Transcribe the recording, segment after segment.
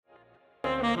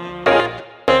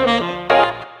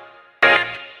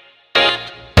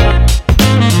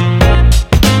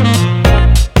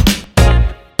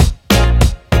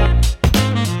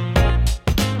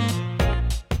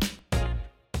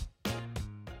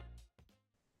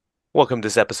Welcome to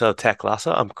this episode of Tech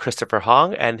Lasso. I'm Christopher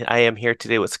Hong, and I am here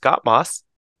today with Scott Moss.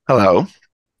 Hello.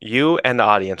 You and the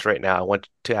audience right now, I want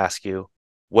to ask you,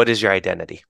 what is your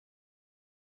identity?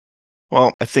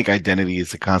 Well, I think identity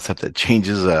is a concept that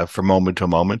changes from moment to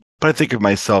moment. But I think of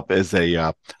myself as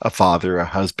a father, a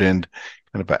husband,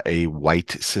 kind of a white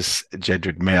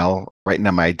cisgendered male. Right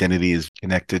now, my identity is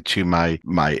connected to my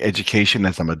education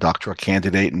as I'm a doctoral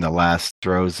candidate in the last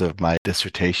throes of my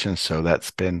dissertation. So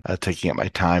that's been taking up my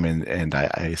time, and I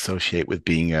associate with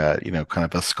being kind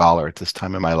of a scholar at this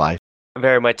time in my life.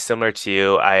 Very much similar to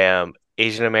you. I am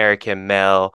Asian American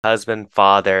male, husband,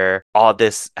 father. All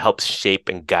this helps shape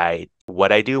and guide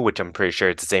what I do, which I'm pretty sure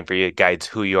it's the same for you. It guides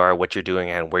who you are, what you're doing,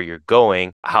 and where you're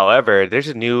going. However, there's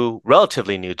a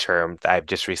relatively new term that I've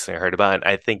just recently heard about, and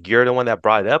I think you're the one that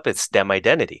brought it up. It's STEM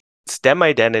identity. STEM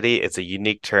identity is a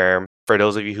unique term. For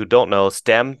those of you who don't know,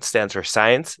 STEM stands for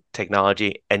science,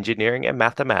 technology, engineering, and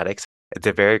mathematics. It's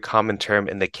a very common term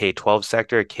in the K-12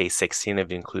 sector, K-16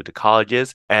 if you include the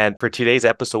colleges. And for today's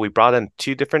episode, we brought in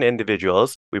two different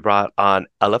individuals. We brought on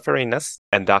Ella Farinas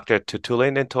and Dr. Toutoule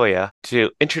Ntoya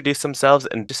to introduce themselves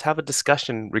and just have a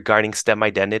discussion regarding STEM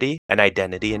identity and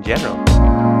identity in general.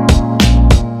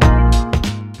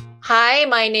 Hi,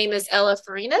 my name is Ella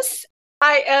Farinas.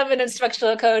 I am an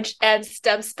instructional coach and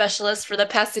STEM specialist for the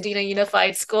Pasadena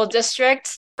Unified School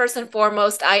District. First and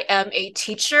foremost, I am a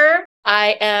teacher.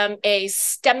 I am a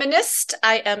STEMinist.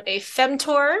 I am a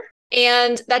femtor.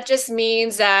 And that just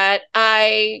means that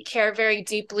I care very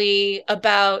deeply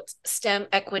about STEM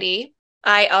equity.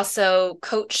 I also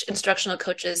coach instructional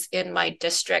coaches in my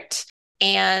district.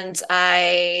 And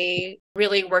I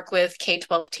really work with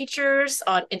K-12 teachers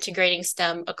on integrating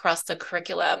STEM across the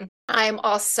curriculum. I'm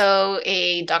also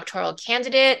a doctoral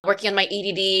candidate working on my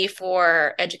EDD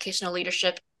for educational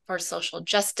leadership for social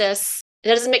justice. It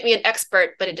doesn't make me an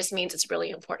expert, but it just means it's really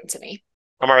important to me.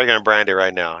 I'm already going to brand it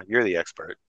right now. You're the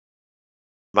expert.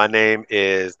 My name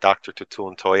is Dr.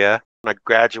 Toutoule Ntoya. When I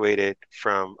graduated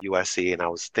from USC and I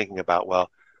was thinking about, well,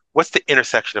 what's the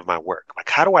intersection of my work? Like,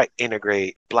 how do I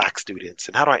integrate Black students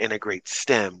and how do I integrate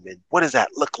STEM and what does that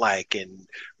look like? And,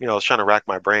 I was trying to rack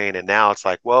my brain and now it's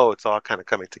like, whoa, it's all kind of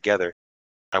coming together.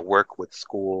 I work with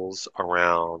schools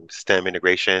around STEM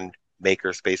integration.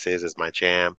 Maker spaces is my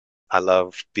jam. I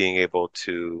love being able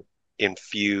to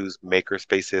infuse maker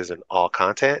spaces in all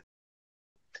content.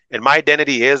 And my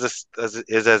identity is as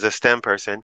a STEM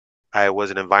person. I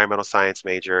was an environmental science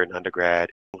major in undergrad.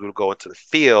 We would go into the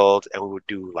field and we would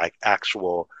do like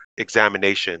actual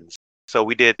examinations. So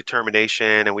we did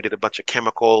determination and we did a bunch of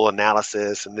chemical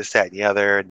analysis and this, that, and the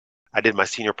other. And I did my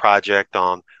senior project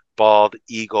on bald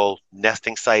eagle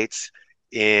nesting sites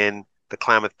in the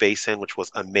Klamath Basin, which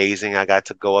was amazing. I got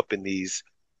to go up in these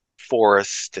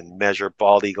forests and measure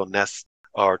bald eagle nests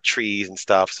or trees and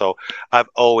stuff. So I've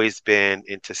always been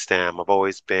into STEM. I've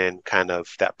always been kind of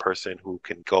that person who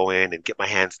can go in and get my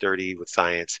hands dirty with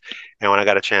science. And when I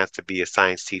got a chance to be a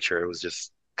science teacher, it was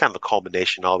just kind of a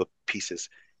culmination. All the pieces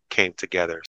came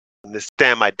together. And this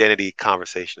STEM identity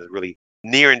conversation is really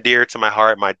near and dear to my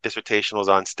heart. My dissertation was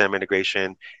on STEM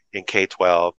integration in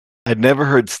K-12. I'd never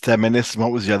heard STEMinist.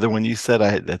 What was the other one you said?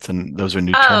 Those are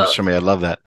new terms Oh, for me. I love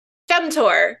that.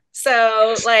 femtor.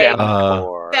 So like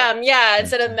STEM. yeah,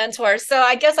 instead of mentor. So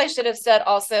I guess I should have said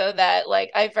also that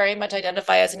like I very much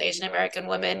identify as an Asian American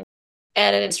woman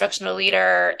and an instructional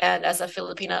leader and as a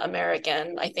Filipina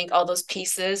American. I think all those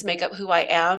pieces make up who I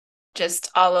am. Just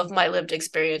all of my lived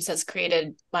experience has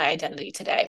created my identity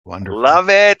today. Wonderful. Love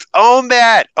it. Own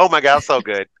that. Oh my God, so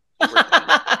good. And We're done.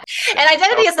 That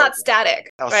identity was is so not good.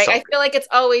 static, That was right? so I good. feel like it's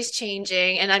always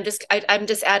changing and I'm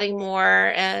just adding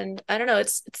more and I don't know,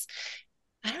 it's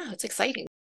I don't know, it's exciting.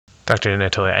 Dr.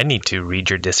 Ntoya, I need to read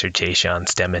your dissertation on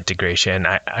STEM integration.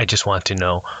 I just want to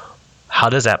know, how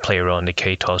does that play a role in the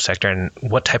K-12 sector and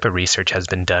what type of research has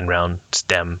been done around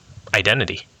STEM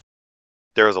identity?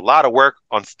 There was a lot of work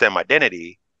on STEM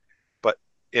identity, but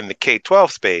in the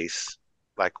K-12 space,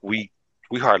 like we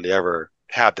hardly ever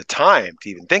have the time to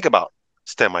even think about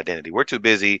STEM identity. We're too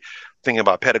busy thinking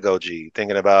about pedagogy,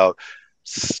 thinking about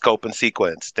scope and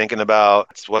sequence, thinking about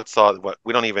what's all what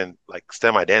we don't even like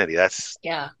STEM identity. That's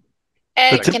Yeah. But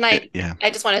And to, can yeah, I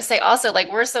just want to say also, like,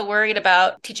 we're so worried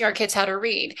about teaching our kids how to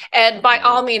read. And by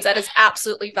all means, that is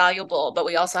absolutely valuable. But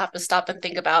we also have to stop and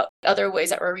think about other ways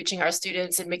that we're reaching our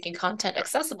students and making content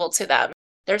accessible to them.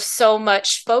 There's so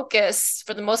much focus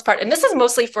for the most part. And this is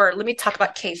mostly for, let me talk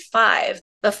about K-5.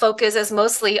 The focus is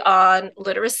mostly on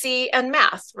literacy and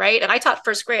math, right? And I taught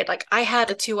first grade. Like, I had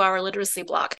a 2-hour literacy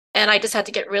block. And I just had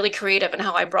to get really creative in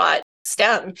how I brought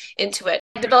STEM into it.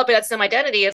 Developing that STEM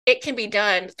identity, it can be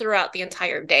done throughout the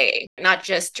entire day, not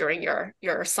just during your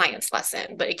science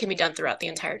lesson, but it can be done throughout the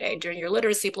entire day, during your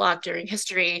literacy block, during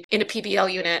history, in a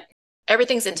PBL unit.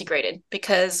 Everything's integrated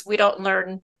because we don't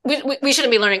learn, we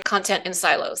shouldn't be learning content in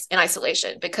silos, in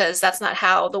isolation, because that's not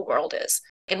how the world is.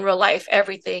 In real life,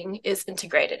 everything is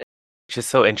integrated. Just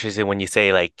so interesting when you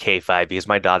say like K5 because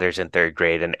my daughter's in third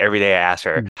grade and every day I ask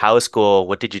her, how is school?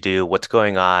 What did you do? What's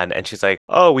going on? And she's like,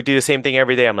 oh, we do the same thing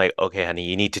every day. I'm like, okay, honey,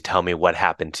 you need to tell me what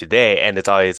happened today. And it's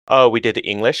always, oh, we did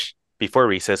English before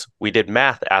recess. We did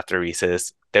math after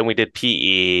recess. Then we did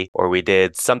PE or we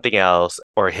did something else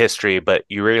or history, but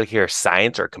you rarely hear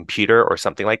science or computer or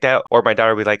something like that. Or my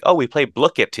daughter would be like, oh, we played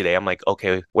Blooket today. I'm like,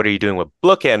 okay, what are you doing with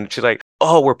Blooket? And she's like,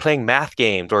 oh, we're playing math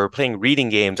games or we're playing reading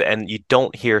games. And you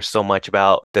don't hear so much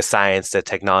about the science, the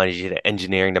technology, the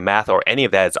engineering, the math, or any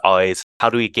of that. It's always, how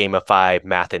do we gamify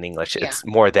math and English? Yeah. It's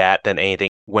more that than anything.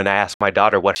 When I ask my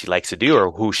daughter what she likes to do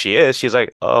or who she is, she's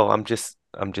like, oh, I'm just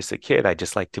a kid. I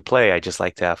just like to play. I just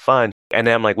like to have fun. And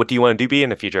then I'm like, what do you want to be in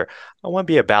the future? I want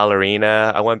to be a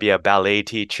ballerina. I want to be a ballet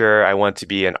teacher. I want to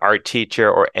be an art teacher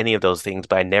or any of those things.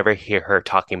 But I never hear her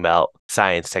talking about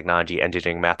science, technology,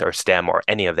 engineering, math, or STEM or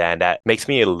any of that. And that makes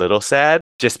me a little sad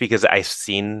just because I've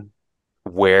seen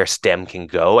where STEM can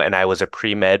go. And I was a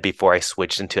pre-med before I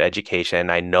switched into education.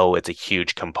 I know it's a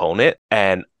huge component.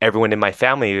 And everyone in my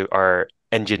family are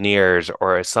engineers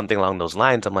or something along those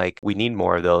lines. I'm like, we need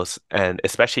more of those. And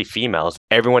especially females.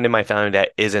 Everyone in my family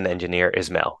that is an engineer is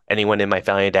male. Anyone in my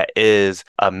family that is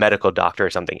a medical doctor or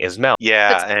something is male.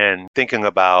 Yeah. And thinking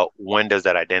about when does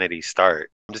that identity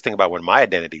start? I'm just thinking about when my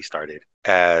identity started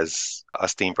as a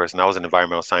STEAM person. I was an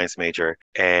environmental science major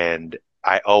and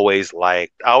I always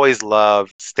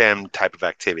loved STEM type of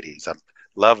activities. I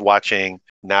loved watching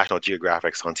National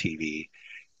Geographics on TV.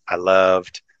 I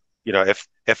loved,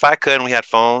 if I could and we had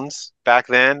phones back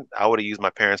then, I would have used my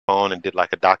parents' phone and did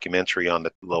like a documentary on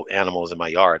the little animals in my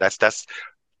yard.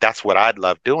 That's what I'd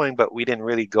love doing, but we didn't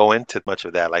really go into much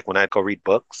of that. Like when I'd go read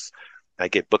books, I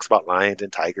get books about lions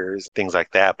and tigers, things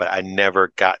like that, but I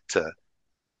never got to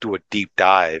do a deep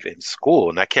dive in school.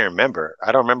 And I can't remember.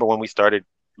 I don't remember when we started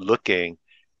looking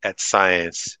at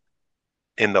science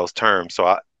in those terms.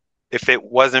 So if it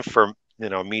wasn't for,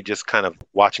 me just kind of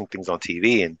watching things on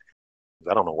TV, and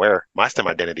I don't know where my STEM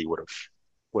identity would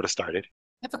have started.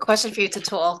 I have a question for you,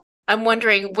 Toutoule. I'm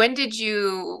wondering, when did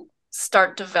you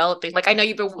start developing? Like, I know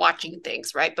you've been watching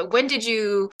things, right? But when did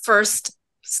you first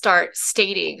start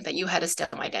stating that you had a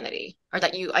STEM identity or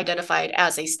that you identified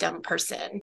as a STEM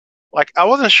person? Like, I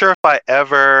wasn't sure if I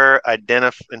ever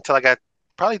identified until I got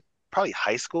probably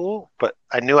high school, but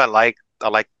I knew I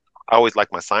always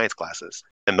liked my science classes.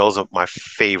 And those are my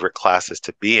favorite classes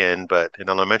to be in. But in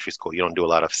elementary school, you don't do a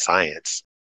lot of science.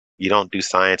 You don't do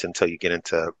science until you get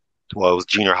into, well, it was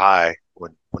junior high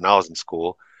when I was in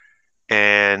school.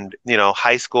 And,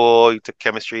 high school, you took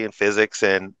chemistry and physics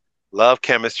and loved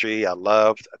chemistry. I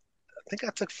think I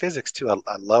took physics too.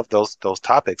 I loved those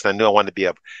topics. I knew I wanted to be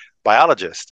a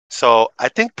biologist. So I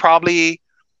think probably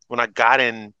when I got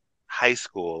in high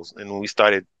schools and when we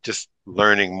started just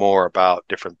learning more about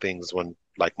different things, when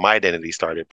like my identity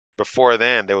started. Before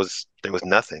then, there was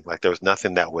nothing. Like there was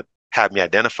nothing that would have me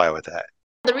identify with that.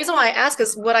 The reason why I ask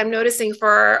is what I'm noticing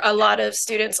for a lot of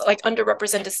students, like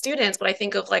underrepresented students, when I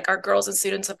think of like our girls and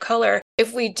students of color,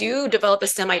 if we do develop a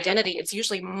STEM identity, it's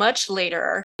usually much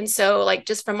later. And so like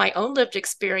just from my own lived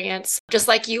experience, just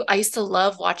like you, I used to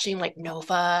love watching like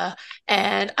Nova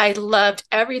and I loved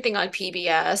everything on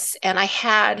PBS. And I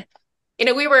had,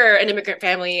 we were an immigrant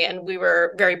family and we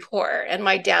were very poor. And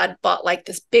my dad bought like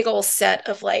this big old set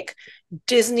of like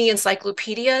Disney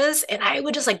encyclopedias. And I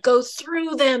would just like go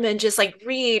through them and just like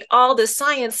read all the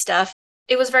science stuff.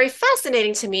 It was very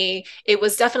fascinating to me. It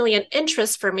was definitely an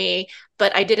interest for me,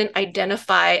 but I didn't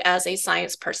identify as a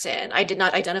science person. I did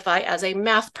not identify as a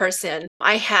math person.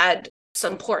 I had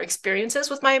some poor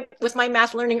experiences with my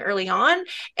math learning early on.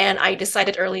 And I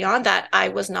decided early on that I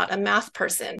was not a math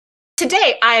person.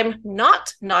 Today, I'm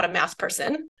not a math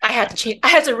person. I had to change. I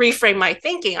had to reframe my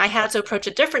thinking. I had to approach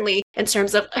it differently in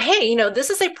terms of, hey, this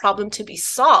is a problem to be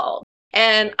solved.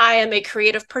 And I am a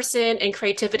creative person and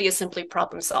creativity is simply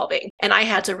problem solving. And I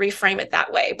had to reframe it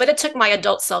that way. But it took my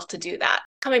adult self to do that.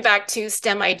 Coming back to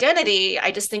STEM identity,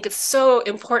 I just think it's so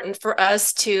important for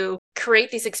us to create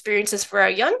these experiences for our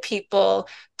young people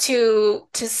to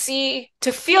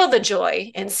feel the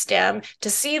joy in STEM, to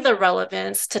see the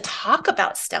relevance, to talk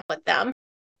about STEM with them.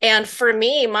 And for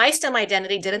me, my STEM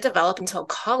identity didn't develop until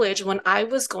college when I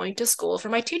was going to school for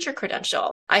my teacher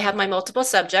credential. I had my multiple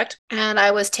subject and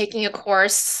I was taking a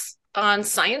course on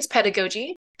science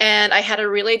pedagogy. And I had a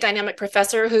really dynamic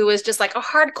professor who was just like a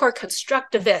hardcore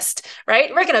constructivist,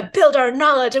 right? We're going to build our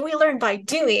knowledge and we learn by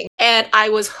doing. And I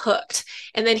was hooked.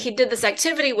 And then he did this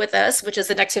activity with us, which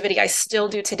is an activity I still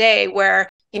do today, where,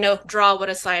 draw what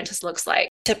a scientist looks like.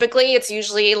 Typically, it's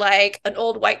usually like an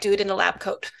old white dude in a lab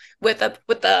coat with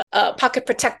a pocket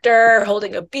protector,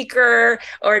 holding a beaker,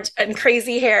 and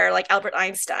crazy hair like Albert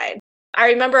Einstein. I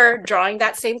remember drawing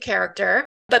that same character.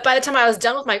 But by the time I was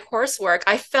done with my coursework,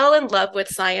 I fell in love with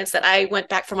science that I went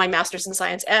back for my master's in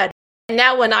science ed. And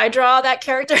now when I draw that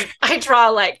character,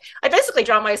 I basically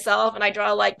draw myself, and I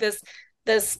draw like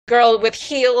this girl with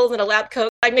heels and a lab coat.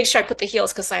 I make sure I put the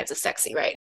heels because science is sexy,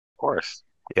 right? Of course.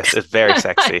 Yes, it's very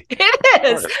sexy. It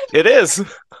is. It is.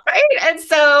 Right. And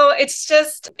so it's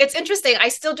interesting. I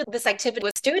still do this activity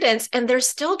with students, and they're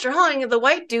still drawing the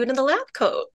white dude in the lab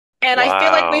coat. And I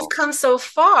feel like we've come so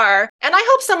far. And I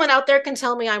hope someone out there can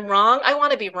tell me I'm wrong. I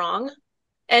want to be wrong.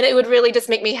 And it would really just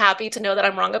make me happy to know that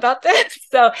I'm wrong about this.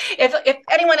 So if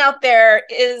anyone out there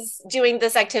is doing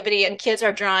this activity and kids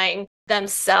are drawing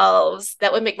themselves,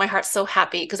 that would make my heart so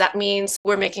happy, because that means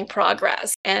we're making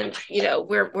progress, and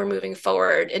we're moving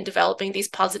forward in developing these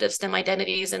positive STEM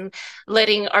identities and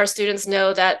letting our students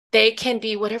know that they can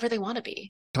be whatever they want to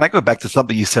be. Can I go back to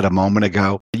something you said a moment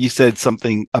ago? You said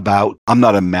something about, I'm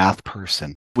not a math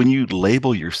person. When you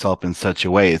label yourself in such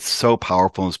a way, it's so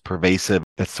powerful and it's pervasive.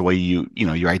 That's the way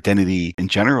your identity in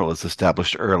general is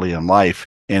established early in life.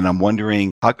 And I'm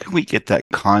wondering, how can we get that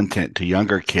content to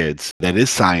younger kids that is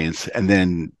science? And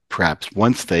then perhaps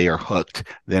once they are hooked,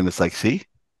 then it's like, see,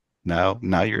 now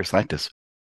you're a scientist.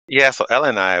 Yeah, so Ella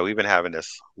and I, we've been having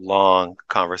this long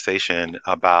conversation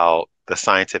about the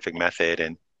scientific method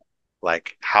and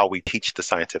like how we teach the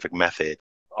scientific method.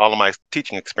 All of my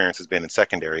teaching experience has been in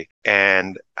secondary,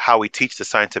 and how we teach the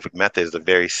scientific method is a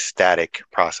very static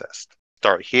process.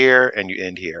 Start here and you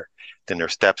end here. Then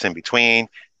there's steps in between,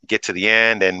 get to the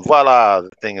end, and voila,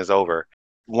 the thing is over.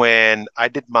 When I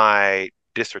did my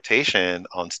dissertation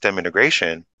on STEM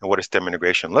integration and what a STEM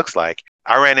integration looks like,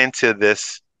 I ran into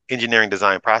this engineering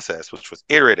design process, which was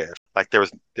iterative. Like there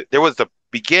was a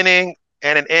beginning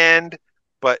and an end,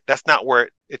 but that's not where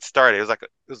it started. It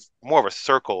was more of a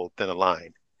circle than a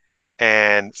line.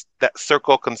 And that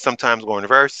circle can sometimes go in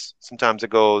reverse. Sometimes it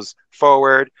goes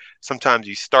forward. Sometimes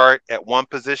you start at one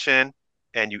position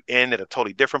and you end at a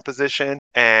totally different position.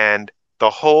 And the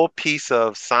whole piece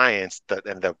of science,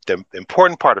 the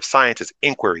important part of science is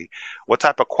inquiry. What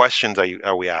type of questions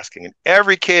are we asking? And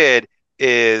every kid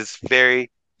is very,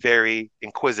 very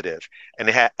inquisitive, and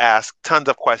they ask tons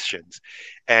of questions.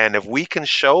 And if we can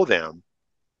show them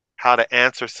how to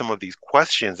answer some of these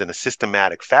questions in a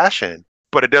systematic fashion,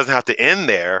 but it doesn't have to end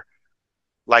there.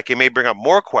 Like it may bring up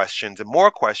more questions and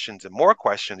more questions and more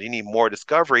questions. You need more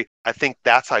discovery. I think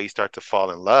that's how you start to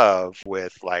fall in love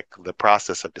with like the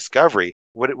process of discovery.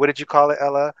 What did you call it,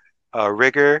 Ella?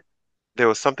 Rigor. There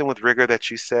was something with rigor that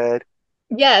you said.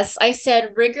 Yes, I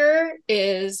said rigor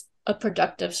is a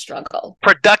productive struggle.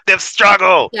 Productive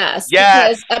struggle. Yes.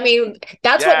 Yes. Because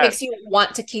that's what makes you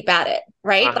want to keep at it,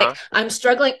 right? Like I'm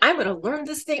struggling. I'm going to learn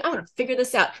this thing. I'm going to figure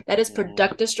this out. That is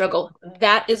productive struggle.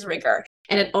 That is rigor.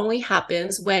 And it only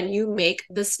happens when you make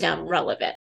the STEM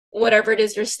relevant. Whatever it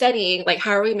is you're studying, like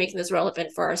how are we making this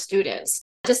relevant for our students?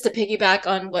 Just to piggyback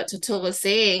on what Toutoule was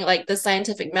saying, like the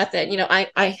scientific method,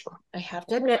 I have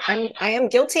to admit, I am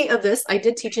guilty of this. I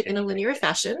did teach it in a linear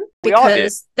fashion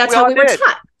because that's how we were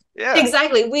taught. Yeah.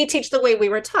 Exactly. We teach the way we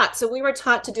were taught. So we were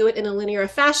taught to do it in a linear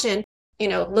fashion.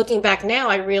 Looking back now,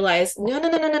 I realize,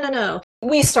 no.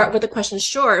 We start with the question,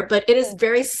 sure, but it is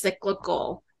very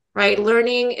cyclical, right?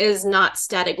 Learning is not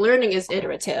static. Learning is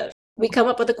iterative. We come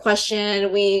up with a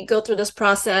question, we go through this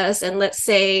process, and let's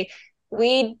say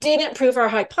we didn't prove our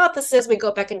hypothesis, we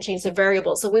go back and change the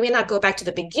variable. So we may not go back to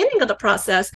the beginning of the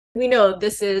process. We know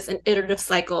this is an iterative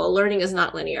cycle. Learning is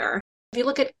not linear. If you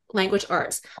look at language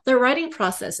arts, the writing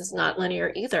process is not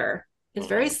linear either. It's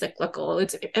very cyclical.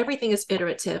 Everything is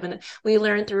iterative, and we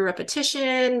learn through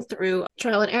repetition, through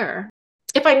trial and error.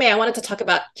 If I may, I wanted to talk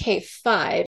about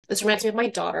K-5. This reminds me of my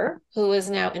daughter, who is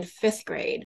now in 5th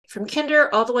grade. From kinder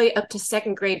all the way up to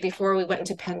 2nd grade before we went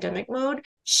into pandemic mode,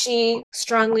 she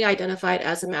strongly identified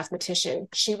as a mathematician.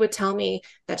 She would tell me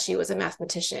that she was a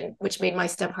mathematician, which made my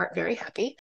STEM heart very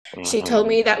happy. She told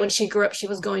me that when she grew up, she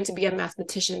was going to be a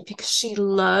mathematician because she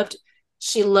loved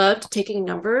taking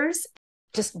numbers,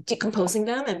 just decomposing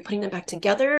them and putting them back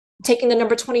together, taking the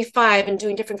number 25 and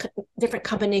doing different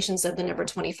combinations of the number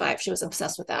 25. She was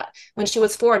obsessed with that. When she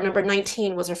was 4, number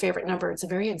 19 was her favorite number. It's a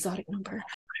very exotic number.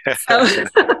 So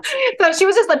she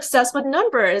was just obsessed with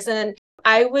numbers. And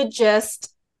I would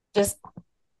just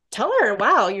tell her,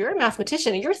 wow, you're a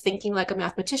mathematician and you're thinking like a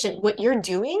mathematician. What you're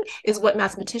doing is what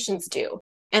mathematicians do.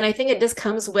 And I think it just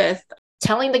comes with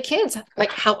telling the kids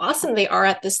like how awesome they are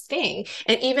at this thing.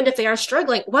 And even if they are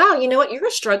struggling, wow, you know what,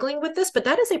 you're struggling with this, but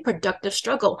that is a productive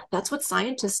struggle. That's what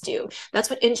scientists do.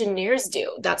 That's what engineers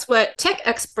do. That's what tech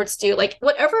experts do. Like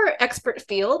whatever expert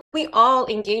field, we all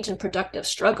engage in productive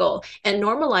struggle, and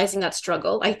normalizing that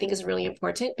struggle, I think, is really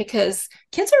important because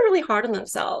kids are really hard on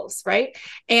themselves, right?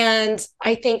 And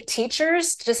I think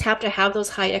teachers just have to have those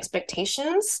high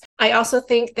expectations. I also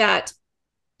think that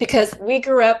because we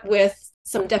grew up with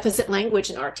some deficit language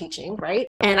in our teaching, right?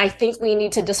 And I think we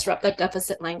need to disrupt that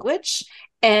deficit language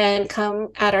and come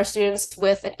at our students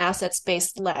with an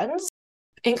assets-based lens,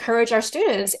 encourage our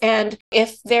students. And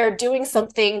if they're doing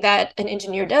something that an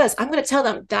engineer does, I'm going to tell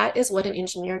them that is what an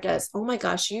engineer does. Oh my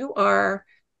gosh, you are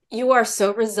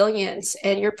so resilient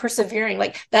and you're persevering.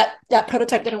 Like that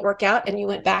prototype didn't work out and you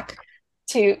went back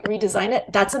to redesign it.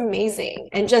 That's amazing.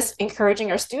 And just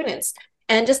encouraging our students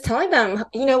and just telling them,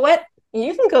 you know what,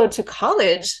 you can go to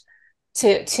college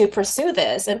to pursue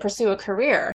this and pursue a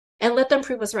career, and let them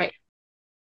prove us right.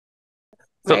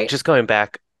 So Right. just going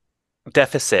back,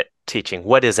 deficit teaching,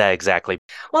 what is that exactly?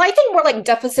 Well, I think more like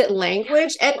deficit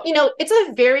language. And, it's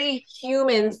a very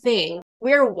human thing.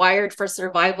 We're wired for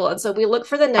survival. And so we look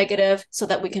for the negative so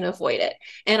that we can avoid it.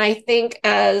 And I think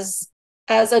as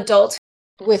adults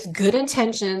with good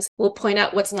intentions, we'll point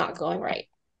out what's not going right.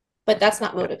 But that's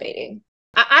not motivating.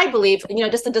 I believe,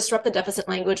 just to disrupt the deficit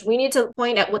language, we need to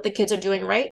point out what the kids are doing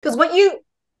right. Because what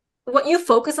you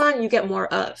focus on, you get more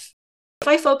of. If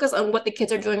I focus on what the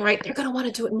kids are doing right, they're going to want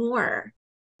to do it more.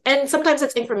 And sometimes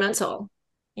it's incremental.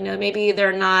 Maybe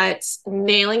they're not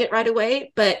nailing it right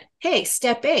away, but hey,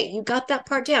 step A, you got that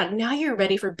part down. Now you're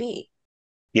ready for B.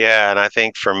 Yeah, and I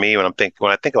think for me, when I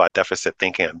think about deficit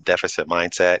thinking, deficit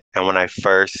mindset, and when I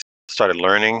first started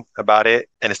learning about it,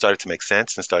 and it started to make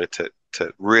sense, and started to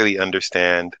really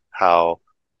understand how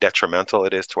detrimental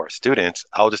it is to our students,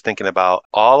 I was just thinking about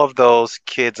all of those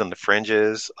kids on the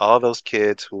fringes, all of those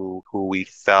kids who we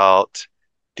felt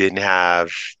didn't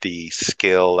have the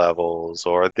skill levels,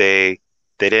 or they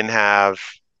didn't have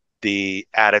the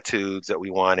attitudes that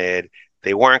we wanted.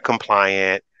 They weren't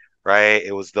compliant, right?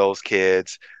 It was those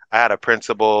kids. I had a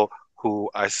principal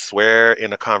who, I swear,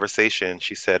 in a conversation,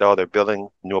 she said, "Oh, they're building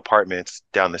new apartments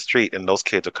down the street, and those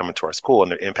kids are coming to our school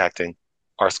and they're impacting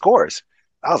our scores."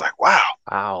 I was like, "Wow,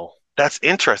 Wow. that's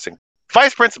interesting."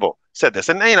 Vice principal said this,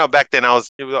 and back then I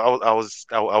was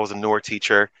a newer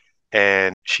teacher,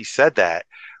 and she said that.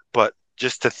 But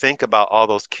just to think about all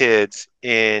those kids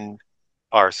in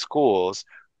our schools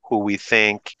who we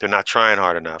think they're not trying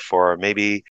hard enough, or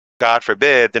maybe, God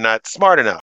forbid, they're not smart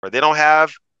enough, or they don't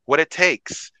have what it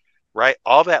takes, right?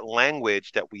 All that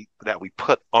language that we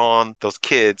put on those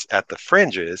kids at the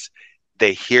fringes,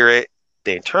 they hear it,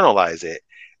 they internalize it,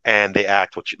 and they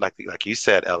act like you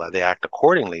said, Ella, they act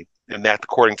accordingly, and they act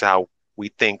according to how we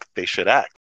think they should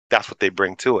act. That's what they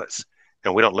bring to us.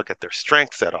 And we don't look at their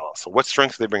strengths at all. So what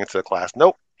strengths do they bring into the class?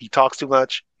 Nope, he talks too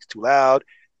much, he's too loud,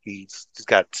 he's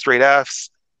got straight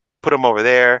F's, put him over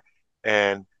there.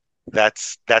 And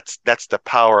that's the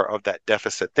power of that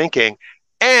deficit thinking.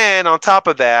 And on top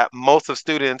of that, most of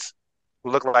students who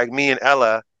look like me and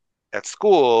Ella at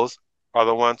schools are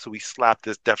the ones who we slap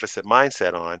this deficit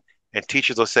mindset on. And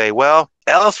teachers will say, "Well,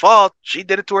 Ella's fault. She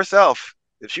did it to herself.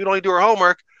 If she would only do her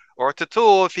homework," or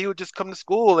Toutoule, if he would just come to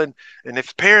school and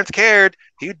if parents cared,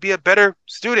 he would be a better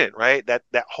student, right? That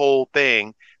whole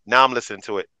thing. Now I'm listening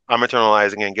to it. I'm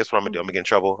internalizing it. And guess what I'm gonna do? I'm gonna get in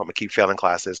trouble. I'm gonna keep failing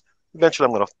classes. Eventually,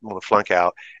 I'm gonna flunk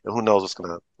out, and who knows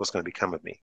what's gonna become of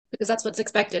me? Because that's what's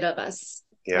expected of us.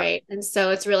 Yeah. Right. And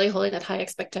so it's really holding that high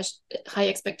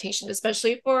expectation,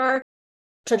 especially for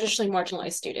traditionally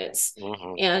marginalized students.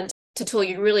 Mm-hmm. And Toutoule,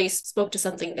 you really spoke to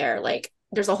something there. Like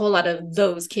there's a whole lot of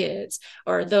those kids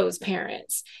or those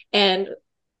parents. And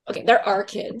okay, there are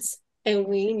kids and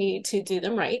we need to do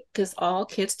them right because all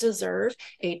kids deserve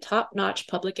a top-notch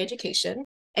public education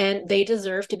and they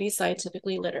deserve to be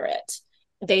scientifically literate.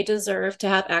 They deserve to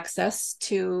have access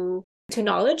to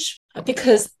knowledge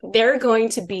because they're going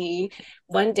to be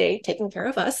one day taking care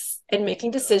of us and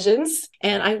making decisions.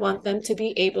 And I want them to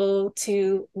be able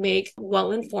to make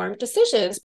well-informed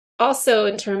decisions. Also,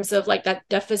 in terms of like that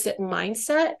deficit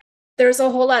mindset, there's a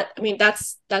whole lot. I mean,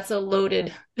 that's a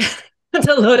loaded that's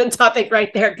a loaded topic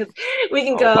right there because we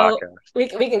can go we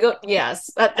can go, yes,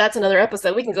 that's another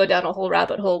episode. We can go down a whole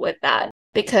rabbit hole with that.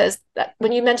 Because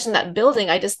when you mentioned that building,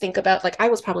 I just think about like I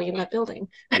was probably in that building.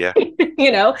 Yeah.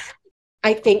 You know,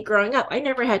 I think growing up, I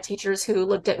never had teachers who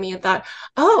looked at me and thought,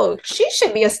 "Oh, she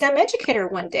should be a STEM educator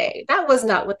one day." That was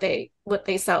not what they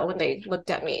saw when they looked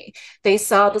at me. They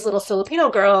saw this little Filipino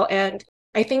girl, and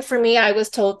I think for me, I was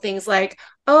told things like,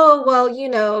 "Oh, well,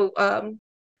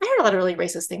 I heard a lot of really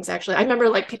racist things actually. I remember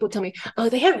like people tell me, "Oh,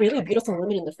 they have really beautiful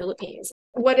women in the Philippines."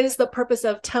 What is the purpose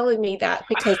of telling me that?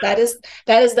 Because that is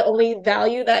the only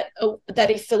value that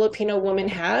a Filipino woman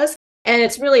has. And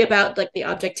it's really about like the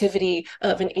objectivity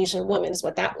of an Asian woman is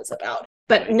what that was about.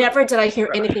 But never did I hear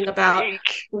anything about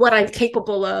what I'm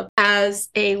capable of as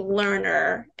a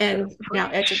learner and now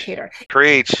educator.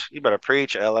 Preach. You better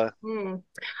preach, Ella.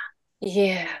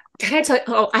 Yeah. Can I tell you?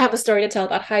 Oh, I have a story to tell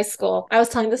about high school. I was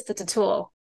telling this to Toutoule.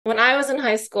 When I was in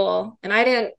high school, and I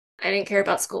didn't care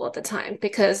about school at the time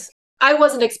because I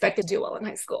wasn't expected to do well in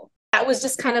high school. That was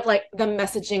just kind of like the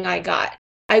messaging I got.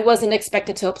 I wasn't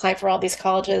expected to apply for all these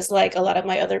colleges like a lot of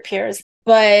my other peers.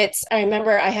 But I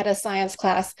remember I had a science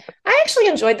class. I actually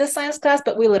enjoyed this science class,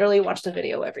 but we literally watched a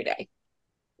video every day.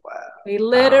 Wow. We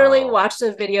literally watched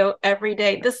a video every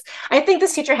day. I think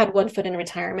this teacher had one foot in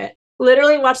retirement.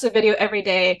 Literally watched the video every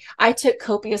day. I took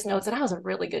copious notes and I was a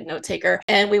really good note taker.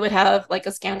 And we would have like a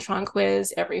Scantron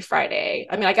quiz every Friday.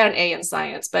 I mean, I got an A in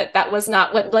science, but that was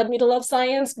not what led me to love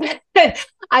science. But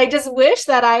I just wish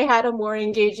that I had a more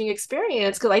engaging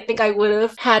experience because I think I would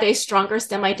have had a stronger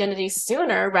STEM identity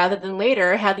sooner rather than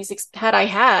later had I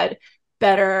had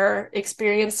better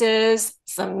experiences,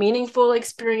 some meaningful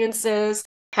experiences,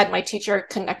 had my teacher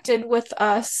connected with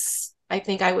us. I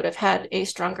think I would have had a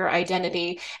stronger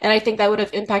identity. And I think that would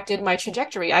have impacted my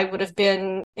trajectory. I would have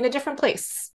been in a different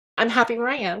place. I'm happy where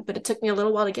I am, but it took me a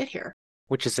little while to get here.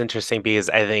 Which is interesting because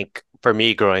I think for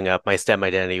me growing up, my STEM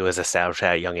identity was established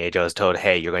at a young age. I was told,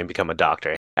 hey, you're going to become a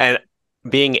doctor. And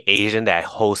being Asian, that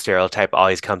whole stereotype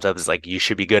always comes up as like, you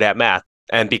should be good at math.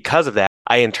 And because of that,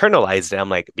 I internalized it. I'm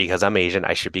like, because I'm Asian,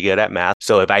 I should be good at math.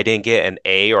 So if I didn't get an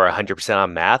A or 100%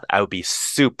 on math, I would be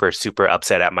super, super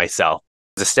upset at myself.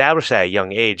 Was established at a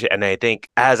young age. And I think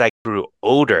as I grew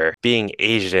older, being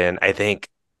Asian, I think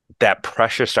that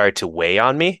pressure started to weigh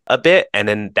on me a bit. And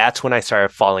then that's when I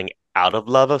started falling out of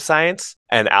love of science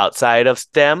and outside of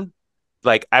STEM.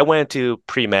 Like I went to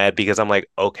pre-med because I'm like,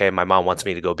 okay, my mom wants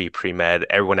me to go be pre-med.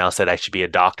 Everyone else said I should be a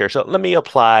doctor. So let me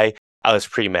apply. I was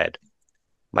pre-med.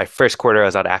 My first quarter, I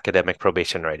was on academic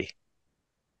probation already.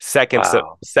 Second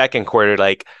quarter,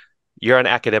 like you're on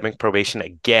academic probation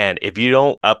again. If you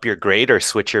don't up your grade or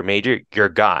switch your major, you're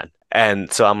gone.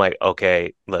 And so I'm like,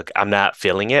 okay, look, I'm not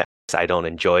feeling it. I don't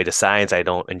enjoy the science. I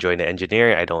don't enjoy the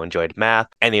engineering. I don't enjoy the math,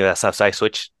 any of that stuff. So I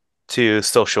switched to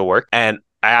social work and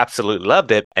I absolutely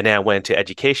loved it. And then I went into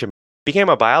education, became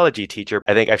a biology teacher.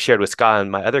 I think I've shared with Scott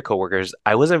and my other coworkers,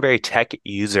 I wasn't very tech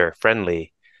user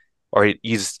friendly or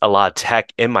used a lot of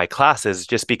tech in my classes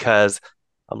just because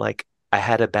I'm like, I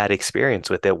had a bad experience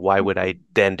with it. Why would I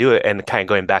then do it? And kind of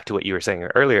going back to what you were saying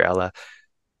earlier, Ella,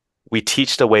 we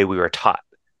teach the way we were taught.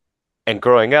 And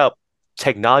growing up,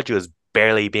 technology was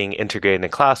barely being integrated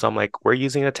in class. So I'm like, we're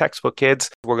using a textbook, kids.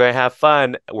 We're going to have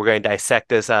fun. We're going to dissect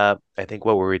this. I think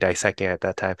what were we dissecting at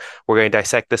that time? We're going to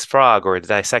dissect this frog or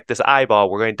dissect this eyeball.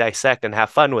 We're going to dissect and have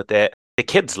fun with it. The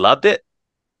kids loved it,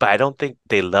 but I don't think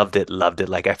they loved it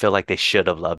like I feel like they should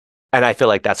have loved it. And I feel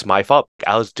like that's my fault.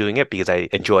 I was doing it because I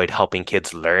enjoyed helping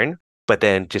kids learn. But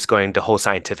then just going the whole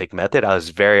scientific method, I was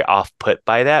very off put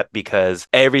by that because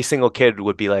every single kid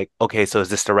would be like, okay, so is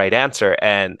this the right answer?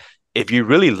 And if you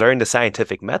really learn the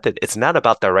scientific method, it's not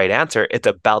about the right answer. It's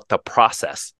about the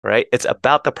process, right? It's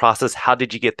about the process. How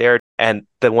did you get there? And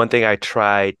the one thing I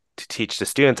try to teach the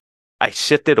students, I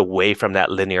shifted away from that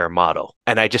linear model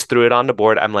and I just threw it on the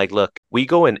board. I'm like, look, we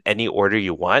go in any order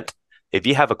you want. If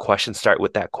you have a question, start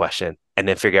with that question and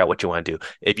then figure out what you want to do.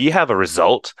 If you have a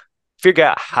result, figure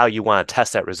out how you want to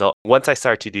test that result. Once I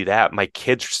started to do that, my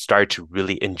kids started to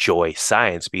really enjoy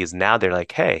science because now they're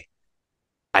like, hey,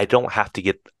 I don't have to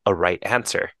get a right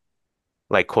answer,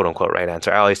 like quote unquote right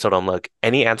answer. I always told them, look,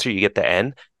 any answer you get at the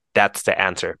end, that's the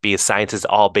answer because science is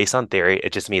all based on theory.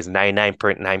 It just means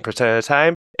 99.9% of the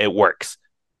time, it works.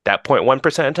 That 0.1%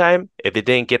 of the time, if it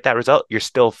didn't get that result, you're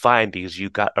still fine because you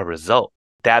got a result.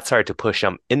 That started to push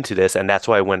them into this. And that's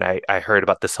why when I heard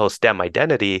about this whole STEM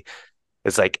identity,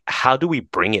 it's like, how do we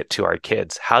bring it to our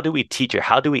kids? How do we teach it?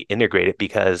 How do we integrate it?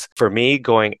 Because for me,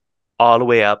 going all the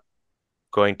way up,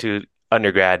 going to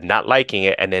undergrad, not liking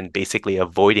it, and then basically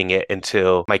avoiding it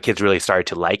until my kids really started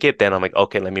to like it, then I'm like,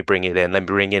 okay, let me bring it in. Let me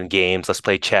bring in games. Let's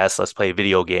play chess. Let's play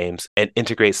video games and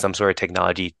integrate some sort of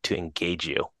technology to engage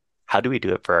you. How do we do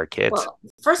it for our kids? Well,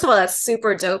 first of all, that's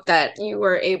super dope that you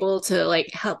were able to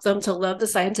like help them to love the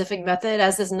scientific method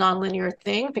as this nonlinear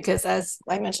thing, because as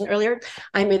I mentioned earlier,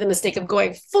 I made the mistake of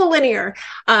going full linear.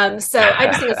 So I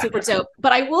just think it's super dope.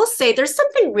 But I will say there's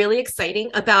something really exciting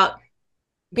about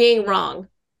being wrong.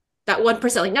 That 1%,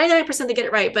 like 99% they get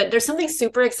it right, but there's something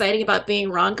super exciting about being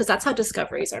wrong because that's how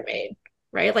discoveries are made,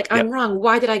 right? Like Yep. I'm wrong.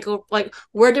 Why did I go, like,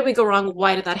 where did we go wrong?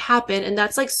 Why did that happen? And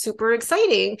that's like super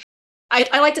exciting.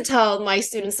 I like to tell my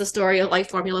students the story of like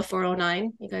Formula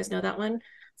 409. You guys know that one?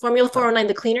 Formula 409,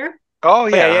 the cleaner. Oh Oh,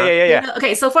 yeah, yeah, yeah. yeah, yeah, You yeah. know?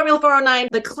 Okay, so Formula 409,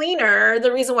 the cleaner,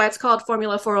 the reason why it's called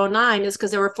Formula 409 is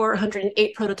because there were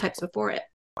 408 prototypes before it.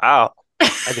 Wow.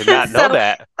 I did not know So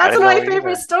that. I that's didn't one know of my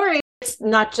favorite either. stories. It's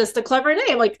not just a clever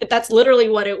name, like that's literally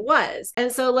what it was. And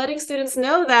so letting students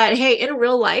know that, hey, in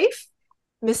real life,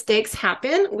 mistakes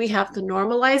happen. We have to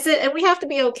normalize it and we have to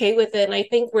be okay with it. And I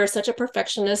think we're such a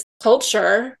perfectionist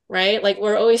culture, right? Like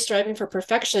we're always striving for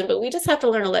perfection, but we just have to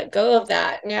learn to let go of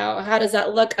that. Now, how does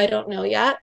that look? I don't know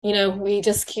yet. You know, we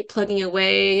just keep plugging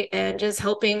away and just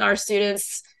helping our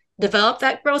students develop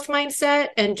that growth mindset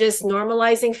and just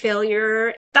normalizing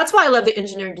failure. That's why I love the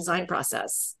engineering design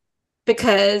process,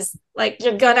 because like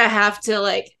you're gonna have to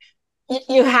like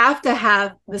you have to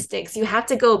have mistakes. You have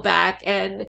to go back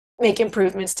and make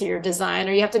improvements to your design,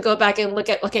 or you have to go back and look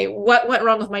at, okay, what went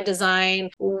wrong with my design,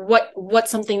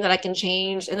 what's something that I can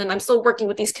change, and then I'm still working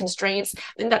with these constraints,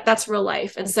 and that's real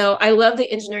life. And so I love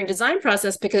the engineering design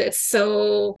process because it's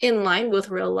so in line with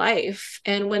real life.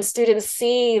 And when students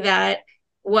see that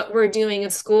what we're doing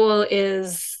in school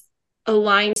is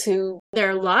aligned to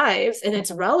their lives and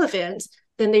it's relevant,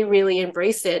 then they really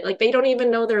embrace it. Like they don't even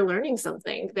know they're learning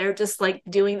something. They're just like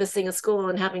doing this thing at school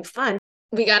and having fun.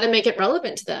 We got to make it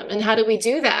relevant to them. And how do we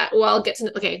do that? Well, get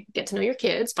to know your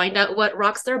kids, find out what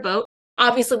rocks their boat.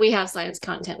 Obviously, we have science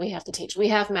content we have to teach. We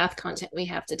have math content we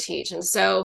have to teach. And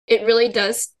so it really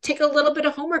does take a little bit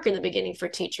of homework in the beginning for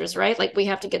teachers, right? Like we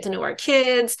have to get to know our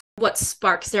kids, what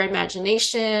sparks their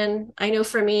imagination. I know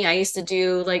for me, I used to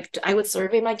do like I would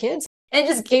survey my kids, and it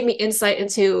just gave me insight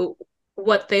into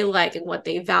what they like and what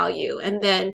they value. And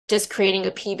then just creating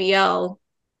a PBL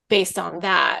based on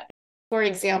that. For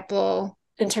example,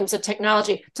 in terms of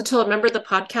technology, Toutoule, remember the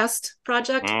podcast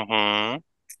project? Mm-hmm.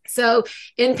 So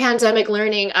in pandemic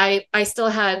learning, I still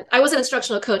had, I was an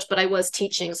instructional coach, but I was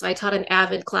teaching. So I taught an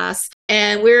AVID class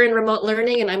and we're in remote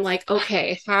learning. And I'm like,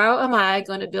 okay, how am I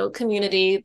going to build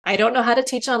community? I don't know how to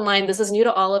teach online. This is new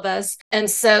to all of us.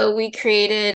 And so we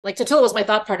created, like Toutoule was my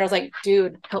thought partner. I was like,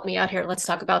 dude, help me out here. Let's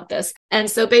talk about this. And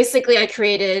so basically I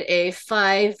created a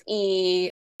 5E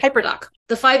hyperdoc.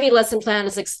 The 5E lesson plan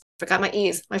is, forgot my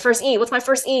E's. My first E, what's my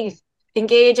first E?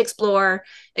 Engage, explore,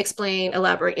 explain,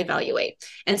 elaborate, evaluate.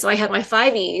 And so I had my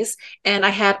 5Es and I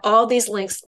had all these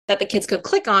links that the kids could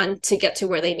click on to get to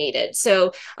where they needed.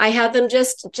 So I had them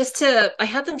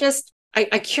I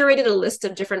curated a list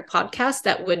of different podcasts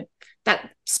that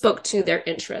spoke to their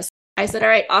interests. I said, all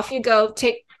right, off you go,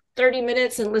 take 30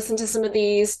 minutes and listen to some of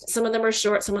these. Some of them are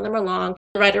short, some of them are long,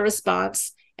 write a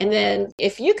response. And then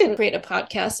if you can create a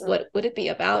podcast, what would it be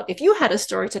about? If you had a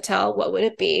story to tell, what would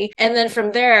it be? And then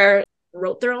from there,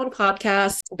 wrote their own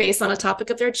podcast based on a topic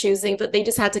of their choosing, but they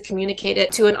just had to communicate it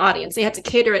to an audience. They had to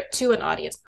cater it to an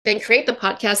audience. Then create the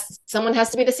podcast. Someone has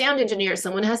to be the sound engineer.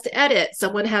 Someone has to edit.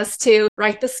 Someone has to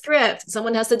write the script.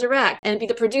 Someone has to direct and be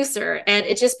the producer. And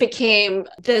it just became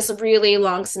this really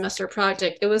long semester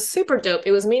project. It was super dope.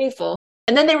 It was meaningful.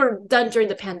 And then they were done during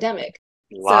the pandemic.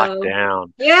 Locked So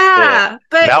down. yeah,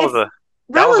 but That it's was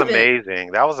relevant.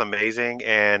 amazing. That was amazing.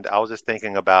 And I was just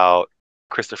thinking about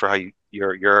Christopher, how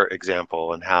your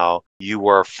example and how you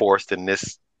were forced in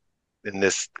this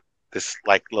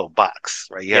like little box,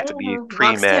 right? You Yeah. have to be Boxed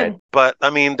pre-med. in. But I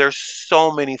mean, there's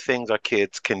so many things our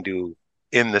kids can do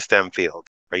in the STEM field.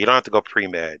 Right? You don't have to go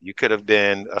pre-med. You could have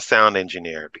been a sound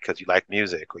engineer because you like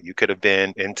music, or you could have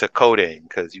been into coding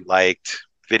because you liked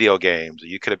video games, or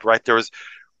you could have, right?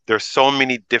 There's so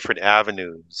many different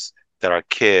avenues that our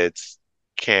kids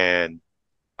can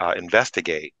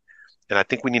investigate. And I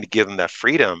think we need to give them that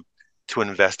freedom to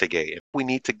investigate. We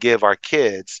need to give our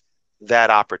kids that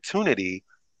opportunity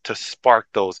to spark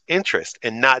those interests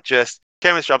and not just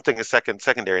chemistry. I'm thinking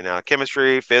secondary now.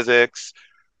 Chemistry, physics,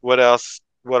 what else?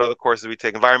 What other courses we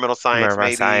take? Environmental science, Environmental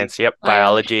maybe, science. Yep.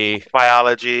 Biology. Biology.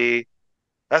 biology.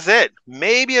 That's it.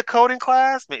 Maybe a coding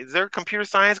class. Is there a computer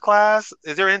science class?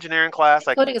 Is there an engineering class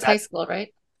like Coding is high that? school,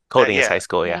 right? Coding is Yeah. high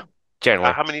school. Yeah. Yeah.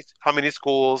 Generally. How many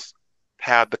schools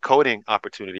have the coding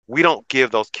opportunity? We don't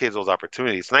give those kids those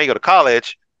opportunities. So now you go to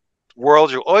college,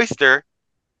 world's your oyster.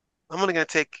 I'm only going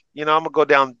to take, I'm going to go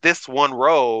down this one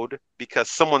road because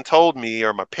someone told me,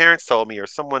 or my parents told me, or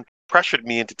someone pressured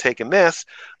me into taking this,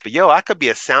 but yo, I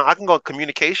can go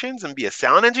communications and be a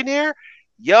sound engineer.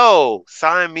 Yo,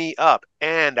 sign me up.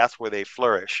 And that's where they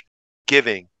flourish,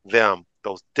 giving them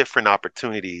those different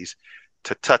opportunities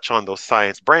to touch on those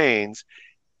science brains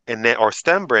and then or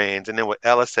STEM brains. And then what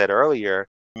Ella said earlier,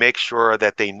 make sure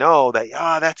that they know that,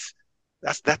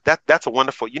 that's a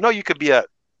wonderful, you could be a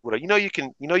well, you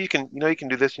can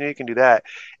do this, you can do that,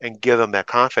 and give them that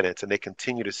confidence. And they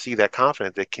continue to see that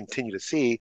confidence. They continue to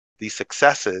see these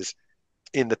successes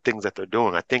in the things that they're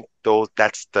doing. I think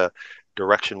that's the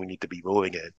direction we need to be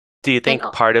moving in. Do you think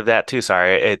part of that too?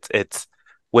 Sorry, it's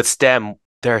with STEM,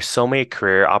 there are so many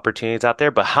career opportunities out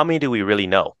there, but how many do we really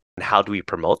know? And how do we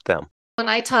promote them? When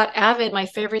I taught Avid, my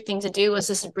favorite thing to do was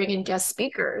just to bring in guest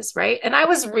speakers, right? And I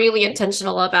was really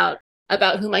intentional about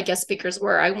who my guest speakers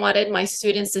were. I wanted my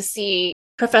students to see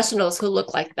professionals who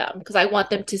look like them because I want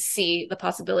them to see the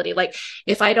possibility. Like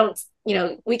if I don't,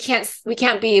 we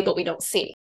can't be what we don't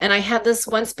see. And I had this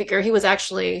one speaker,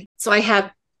 so I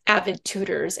have Avid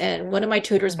tutors, and one of my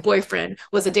tutors' boyfriend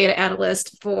was a data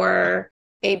analyst for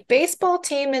a baseball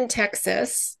team in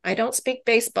Texas. I don't speak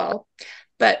baseball,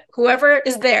 but whoever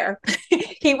is there,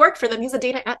 he worked for them. He's a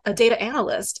data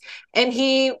analyst, and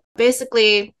he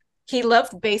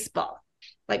loved baseball.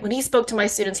 Like when he spoke to my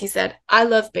students, he said, "I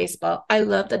love baseball. I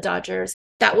love the Dodgers."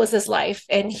 That was his life,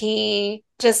 and he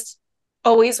just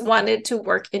always wanted to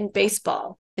work in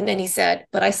baseball. And then he said,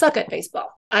 "But I suck at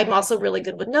baseball. I'm also really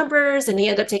good with numbers." And he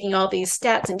ended up taking all these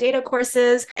stats and data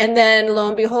courses. And then lo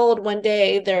and behold, one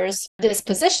day there's this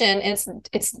position, and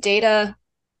it's data.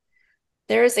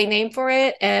 There is a name for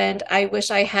it, and I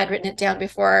wish I had written it down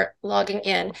before logging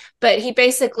in. But he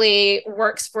basically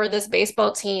works for this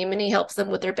baseball team, and he helps them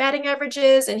with their batting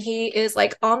averages, and he is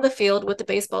like on the field with the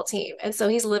baseball team. And so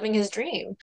he's living his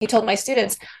dream. He told my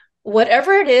students,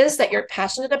 whatever it is that you're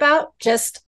passionate about,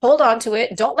 just hold on to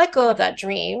it. Don't let go of that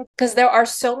dream, because there are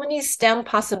so many STEM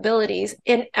possibilities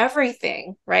in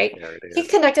everything, right? He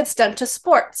connected STEM to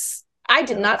sports. I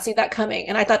did not see that coming,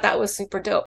 and I thought that was super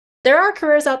dope. There are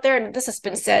careers out there, and this has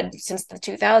been said since the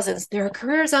 2000s, there are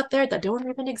careers out there that don't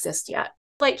even exist yet.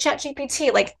 Like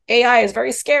ChatGPT, like AI is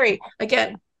very scary.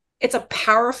 Again, it's a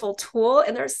powerful tool,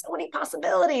 and there's so many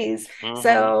possibilities. Mm-hmm.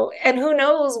 So, and who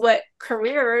knows what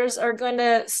careers are going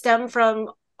to stem from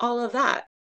all of that.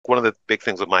 One of the big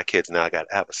things with my kids now, I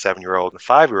have a 7-year-old and a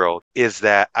 5-year-old, is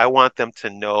that I want them to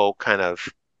know kind of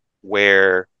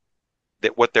what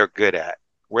they're good at,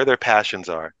 where their passions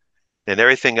are, and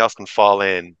everything else can fall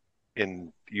in.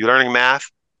 In you learning math,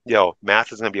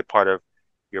 math is going to be a part of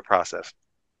your process.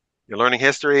 You're learning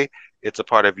history, it's a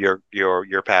part of your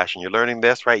passion. You're learning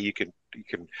this, right? You can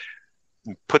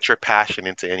put your passion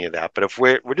into any of that. But if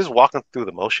we're just walking through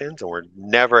the motions and we're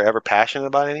never ever passionate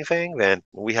about anything, then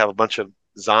we have a bunch of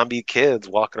zombie kids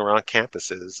walking around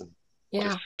campuses and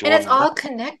and it's all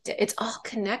connected. It's all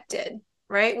connected,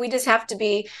 right? We just have to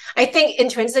be. I think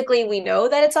intrinsically we know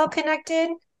that it's all connected.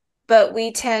 But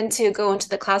we tend to go into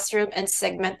the classroom and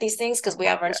segment these things because we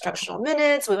have our instructional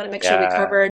minutes. We want to make sure we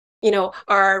covered,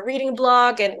 our reading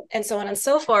blog and so on and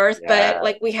so forth. Yeah.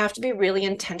 But we have to be really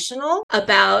intentional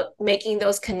about making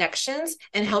those connections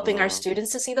and helping our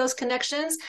students to see those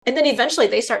connections. And then eventually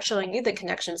they start showing you the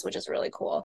connections, which is really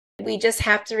cool. We just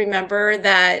have to remember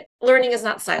that learning is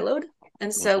not siloed.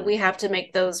 And so we have to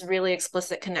make those really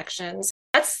explicit connections.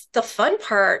 That's the fun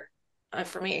part.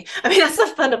 For me, I mean, that's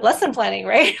the fun of lesson planning,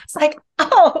 right? It's like,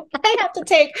 I have to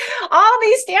take all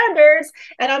these standards,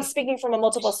 and I'm speaking from a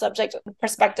multiple subject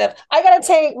perspective. I got to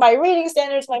take my reading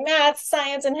standards, my math,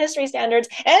 science, and history standards,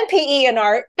 and PE and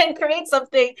art, and create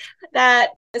something that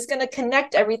is going to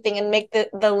connect everything and make the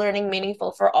learning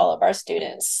meaningful for all of our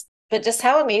students. But just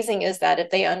how amazing is that if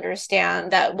they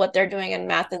understand that what they're doing in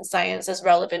math and science is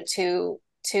relevant to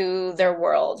their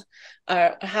world?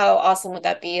 How awesome would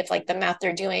that be if the math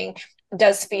they're doing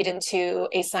does feed into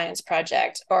a science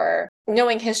project, or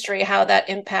knowing history, how that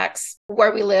impacts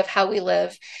where we live, how we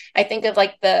live. I think of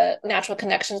the natural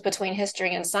connections between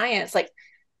history and science.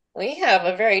 We have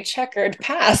a very checkered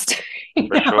past,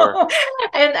 Sure.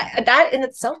 And that in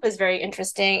itself is very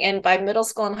interesting. And by middle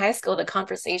school and high school, the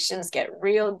conversations get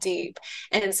real deep.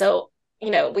 And so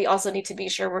we also need to be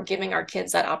sure we're giving our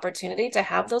kids that opportunity to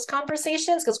have those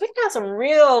conversations, because we can have some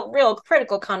real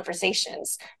critical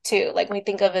conversations too. When we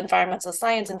think of environmental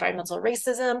science, environmental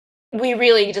racism, we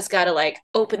really just got to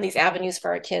open these avenues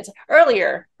for our kids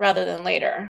earlier rather than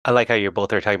later. I like how you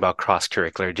both are talking about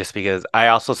cross-curricular, just because I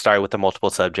also started with a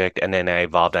multiple subject and then I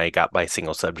evolved and I got my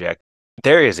single subject.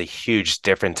 There is a huge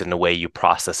difference in the way you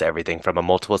process everything from a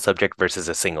multiple subject versus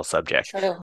a single subject.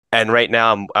 True. And right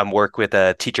now I'm working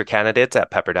with teacher candidates at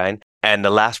Pepperdine. And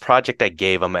the last project I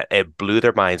gave them, it blew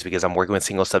their minds because I'm working with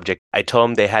single subject. I told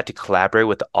them they had to collaborate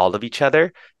with all of each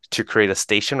other to create a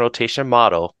station rotation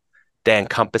model that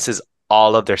encompasses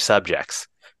all of their subjects.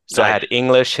 So I Nice. had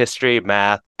English, history,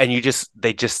 math, and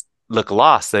they just look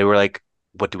lost. They were like,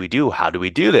 what do we do? How do we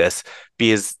do this?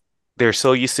 Because they're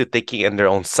so used to thinking in their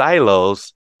own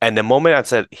silos. And the moment I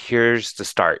said, here's the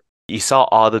start, you saw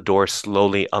all the doors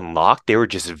slowly unlock. They were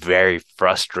just very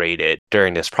frustrated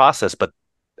during this process. But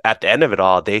at the end of it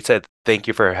all, they said, thank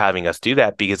you for having us do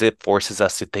that because it forces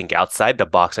us to think outside the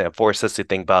box and it forces us to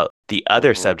think about the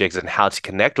other Mhm. subjects and how to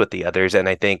connect with the others. And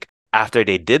I think after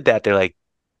they did that, they're like,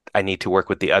 I need to work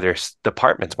with the other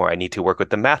departments more. I need to work with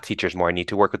the math teachers more. I need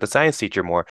to work with the science teacher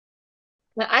more.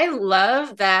 I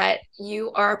love that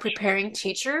you are preparing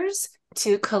teachers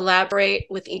to collaborate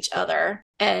with each other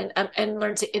and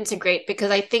learn to integrate,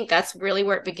 because I think that's really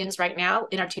where it begins right now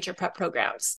in our teacher prep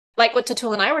programs. Like what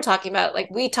Toutoule and I were talking about, like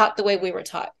we taught the way we were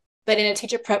taught. But in a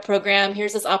teacher prep program,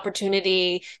 here's this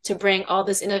opportunity to bring all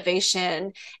this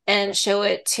innovation and show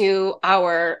it to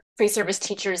our pre-service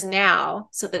teachers now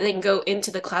so that they can go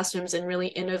into the classrooms and really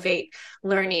innovate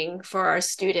learning for our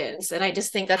students. And I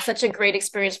just think that's such a great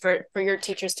experience for your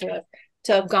teachers to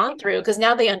have gone through, because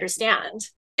now they understand.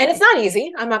 And it's not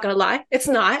easy. I'm not going to lie. It's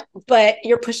not, but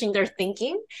you're pushing their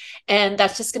thinking, and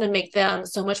that's just going to make them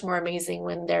so much more amazing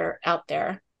when they're out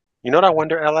there. You know what I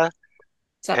wonder, Ella?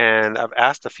 So, And I've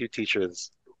asked a few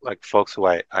teachers, like folks who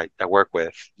I work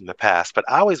with in the past, but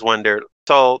I always wonder,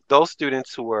 so those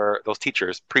students who were, those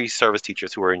teachers, pre-service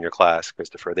teachers who were in your class,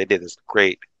 Christopher, they did this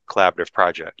great collaborative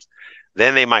project.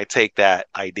 Then they might take that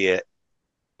idea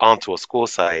onto a school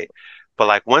site. But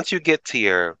like once you get to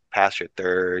your past your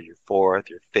third, your fourth,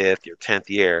 your fifth, your 10th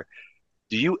year,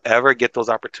 do you ever get those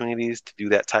opportunities to do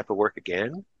that type of work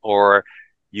again? Or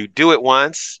you do it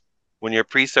once when you're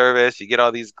pre-service, you get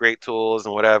all these great tools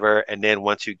and whatever, and then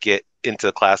once you get into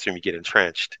the classroom, you get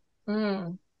entrenched.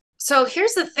 mm. So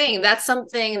here's the thing. That's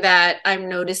something that I'm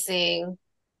noticing,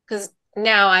 because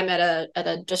now I'm at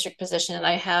a district position and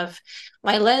I have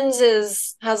my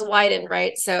has widened,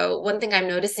 right? So one thing I'm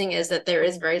noticing is that there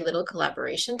is very little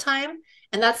collaboration time.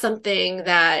 And that's something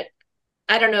that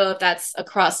I don't know if that's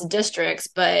across districts,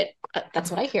 but that's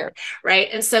what I hear, right?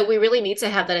 And so we really need to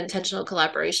have that intentional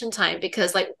collaboration time,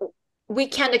 because like we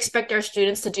can't expect our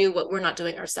students to do what we're not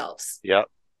doing ourselves, Yep.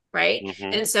 right?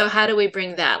 Hmm. And so how do we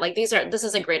bring that? Like this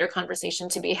is a greater conversation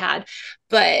to be had,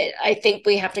 but I think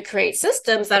we have to create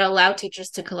systems that allow teachers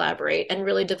to collaborate and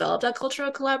really develop that culture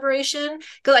of collaboration,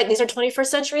 because like these are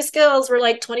 21st century skills. We're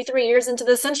like 23 years into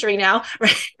the century now,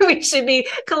 right? We should be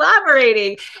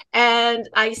collaborating. And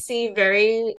I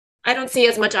don't see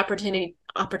as much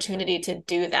opportunity to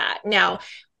do that now.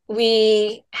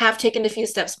 We have taken a few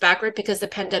steps backward because the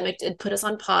pandemic did put us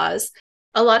on pause.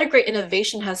 A lot of great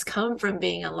innovation has come from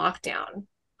being in lockdown.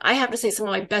 I have to say, some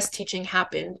of my best teaching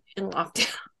happened in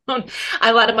lockdown.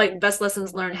 A lot of my best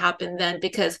lessons learned happened then,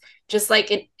 because just like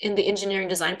in the engineering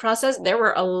design process, there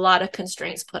were a lot of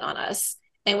constraints put on us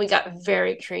and we got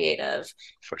very creative.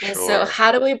 For And so, sure.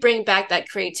 how do we bring back that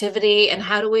creativity and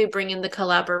how do we bring in the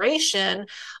collaboration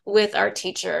with our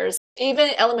teachers? Even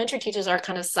elementary teachers are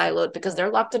kind of siloed because they're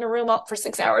locked in a room for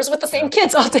 6 hours with the same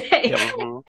kids all day. Yep.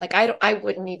 Hmm. Like I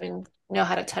wouldn't even know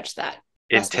how to touch that.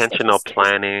 Must be such a Intentional scary.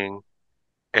 planning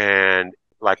and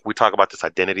like we talk about this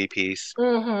identity piece,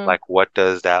 Mm-hmm. like what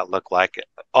does that look like at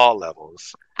all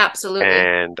levels? Absolutely.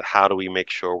 And how do we make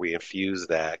sure we infuse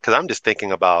that? Because I'm just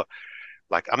thinking about,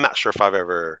 like, I'm not sure if I've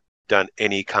ever done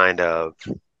any kind of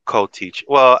co-teach.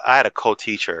 Well, I had a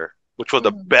co-teacher, which was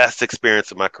the Mm-hmm. best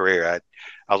experience of my career.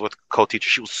 I was with a co-teacher.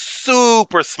 She was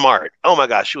super smart. Oh my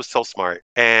gosh, she was so smart.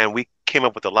 And we came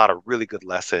up with a lot of really good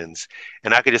lessons.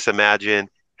 And I could just imagine,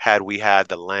 had we had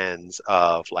the lens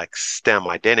of like STEM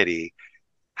identity,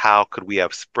 how could we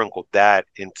have sprinkled that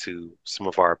into some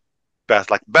of our best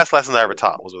lessons I ever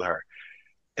taught was with her,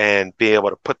 and be able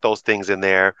to put those things in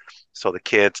there so the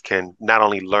kids can not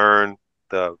only learn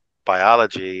the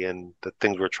biology and the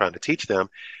things we're trying to teach them,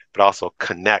 but also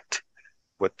connect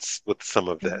with some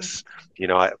of this. You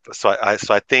know, so I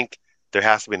think there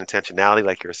has to be an intentionality,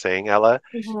 like you're saying, Ella,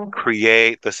 Mm-hmm.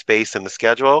 create the space in the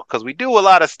schedule because we do a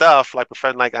lot of stuff like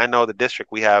I know the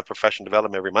district we have professional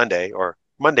development every Monday or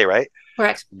Monday, right?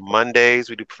 Correct. Mondays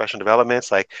we do professional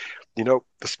developments. Like, the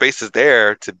space is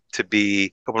there to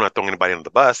be. I'm not throwing anybody under the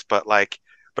bus, but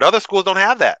but other schools don't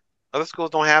have that. Other schools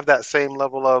don't have that same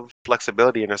level of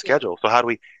flexibility in their Yeah. schedule. So how do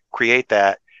we create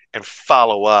that and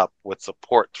follow up with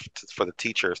support for the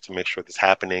teachers to make sure this is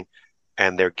happening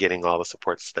and they're getting all the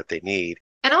supports that they need?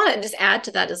 And I want to just add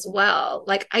to that as well.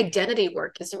 Like identity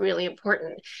work is really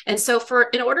important. And so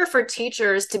in order for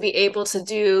teachers to be able to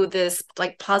do this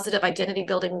like positive identity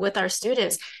building with our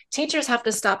students, teachers have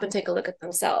to stop and take a look at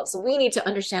themselves. We need to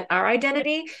understand our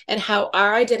identity and how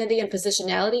our identity and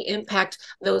positionality impact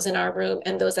those in our room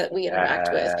and those that we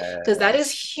interact with. Because that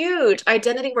is huge.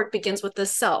 Identity work begins with the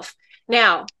self.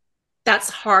 Now,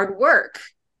 that's hard work.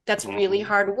 That's really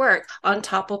hard work on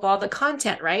top of all the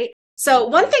content, right? So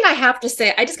one thing I have to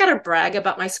say, I just got to brag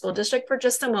about my school district for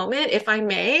just a moment, if I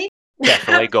may.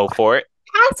 Definitely go for it.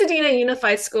 Pasadena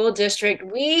Unified School District,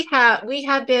 we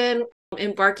have been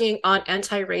embarking on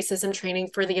anti-racism training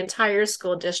for the entire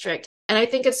school district. And I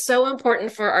think it's so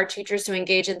important for our teachers to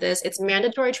engage in this. It's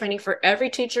mandatory training for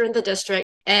every teacher in the district.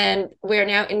 And we're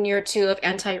now in year 2 of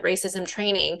anti-racism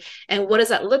training. And what does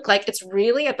that look like? It's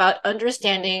really about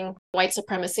understanding white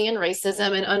supremacy and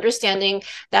racism and understanding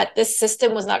that this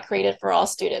system was not created for all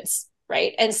students,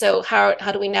 right? And so how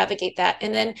do we navigate that?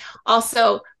 And then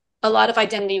also a lot of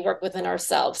identity work within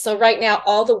ourselves. So right now,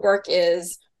 all the work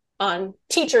is on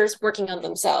teachers working on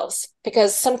themselves,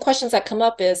 because some questions that come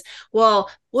up is, well,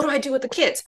 what do I do with the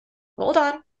kids? Hold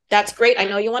on. That's great. I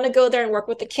know you want to go there and work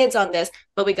with the kids on this,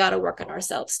 but we got to work on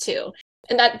ourselves too.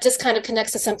 And that just kind of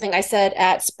connects to something I said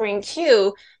at Spring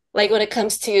Q. Like when it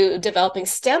comes to developing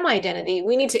STEM identity,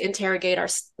 we need to interrogate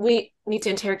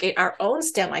our own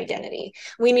STEM identity.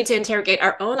 We need to interrogate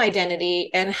our own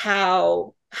identity and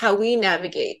how we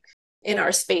navigate in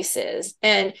our spaces.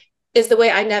 And is the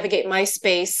way I navigate my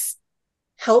space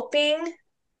helping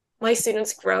my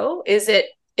students grow?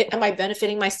 Am I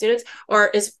benefiting my students, or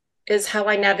is how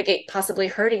I navigate possibly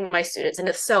hurting my students? And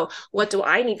if so, what do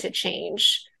I need to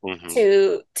change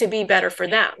to be better for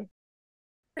them?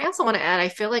 I also want to add, I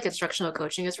feel like instructional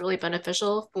coaching is really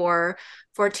beneficial for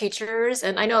teachers.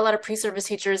 And I know a lot of pre-service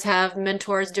teachers have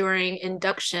mentors during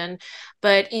induction,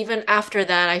 but even after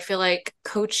that, I feel like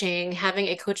having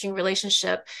a coaching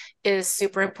relationship is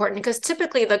super important, because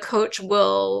typically the coach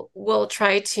will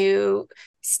try to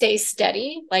stay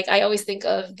steady. Like I always think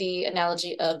of the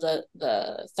analogy of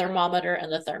the thermometer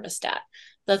and the thermostat.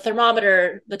 The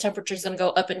thermometer, the temperature is going to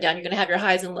go up and down. You're going to have your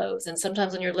highs and lows. And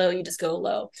sometimes when you're low, you just go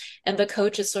low. And the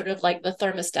coach is sort of like the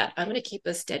thermostat. I'm going to keep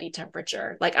a steady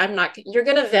temperature. Like you're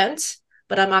going to vent,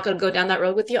 but I'm not going to go down that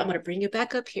road with you. I'm going to bring you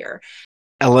back up here.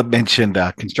 Ella mentioned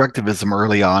constructivism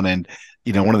early on, and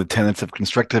one of the tenets of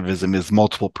constructivism is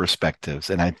multiple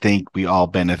perspectives. And I think we all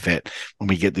benefit when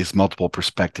we get these multiple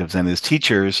perspectives. And as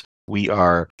teachers, we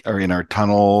are in our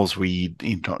tunnels. We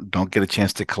don't get a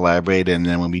chance to collaborate, and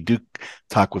then when we do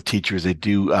talk with teachers, they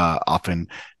do often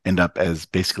end up as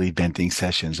basically venting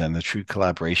sessions, and the true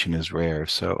collaboration is rare.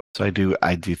 So I do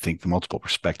think the multiple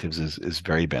perspectives is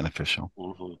very beneficial.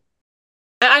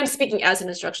 I'm speaking as an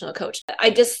instructional coach. I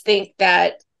just think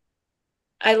that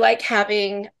I like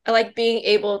being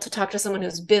able to talk to someone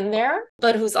who's been there,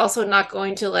 but who's also not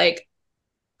going to like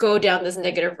go down this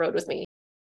negative road with me.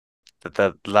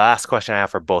 The last question I have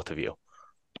for both of you.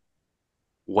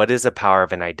 What is the power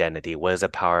of an identity? What is the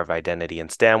power of identity in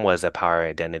STEM? What is the power of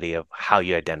identity of how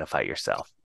you identify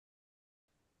yourself?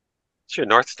 It's your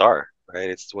North Star,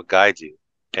 right? It's what guides you.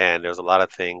 And there's a lot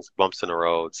of things, bumps in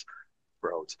the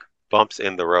bumps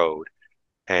in the road.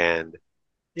 And,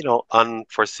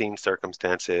 unforeseen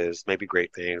circumstances, maybe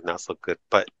great things, not so good,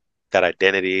 but that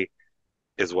identity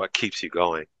is what keeps you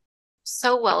going.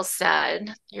 So well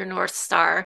said, your North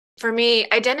Star. For me,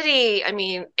 identity, I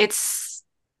mean, it's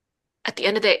at the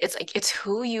end of the day, it's like, it's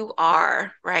who you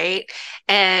are, right?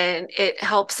 And it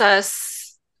helps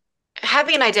us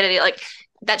having an identity like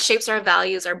that shapes our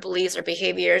values, our beliefs, our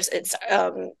behaviors. It's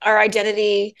our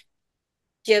identity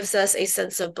gives us a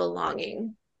sense of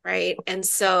belonging, right? And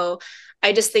so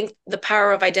I just think the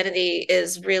power of identity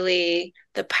is really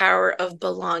the power of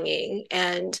belonging.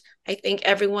 And I think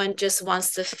everyone just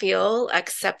wants to feel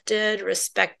accepted,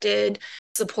 respected,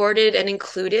 supported, and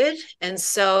included. And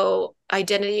so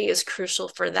identity is crucial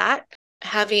for that.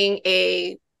 Having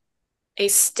a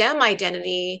STEM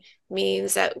identity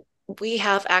means that we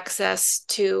have access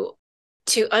to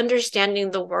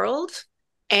understanding the world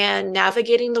and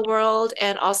navigating the world,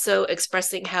 and also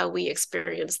expressing how we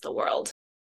experience the world.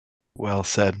 Well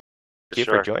said. Thank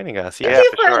you for joining us. Thank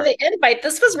you for the invite.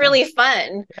 This was really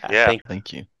fun.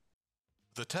 Thank you.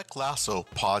 The Tech Lasso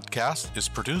podcast is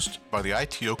produced by the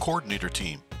ITO Coordinator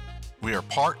Team. We are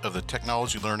part of the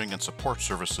Technology Learning and Support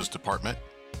Services Department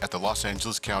at the Los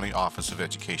Angeles County Office of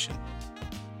Education.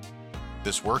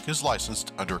 This work is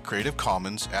licensed under Creative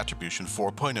Commons Attribution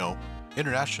 4.0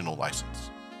 International License,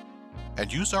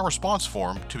 and use our response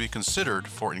form to be considered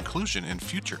for inclusion in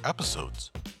future episodes.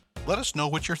 Let us know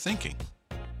what you're thinking.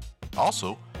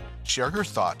 Also, Share your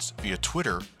thoughts via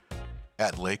Twitter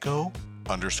at LACO_ITO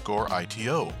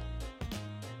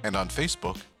and on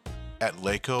Facebook at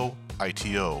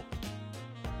LACO-ITO.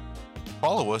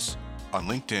 Follow us on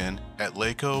LinkedIn at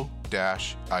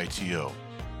LACO-ITO.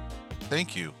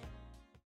 Thank you.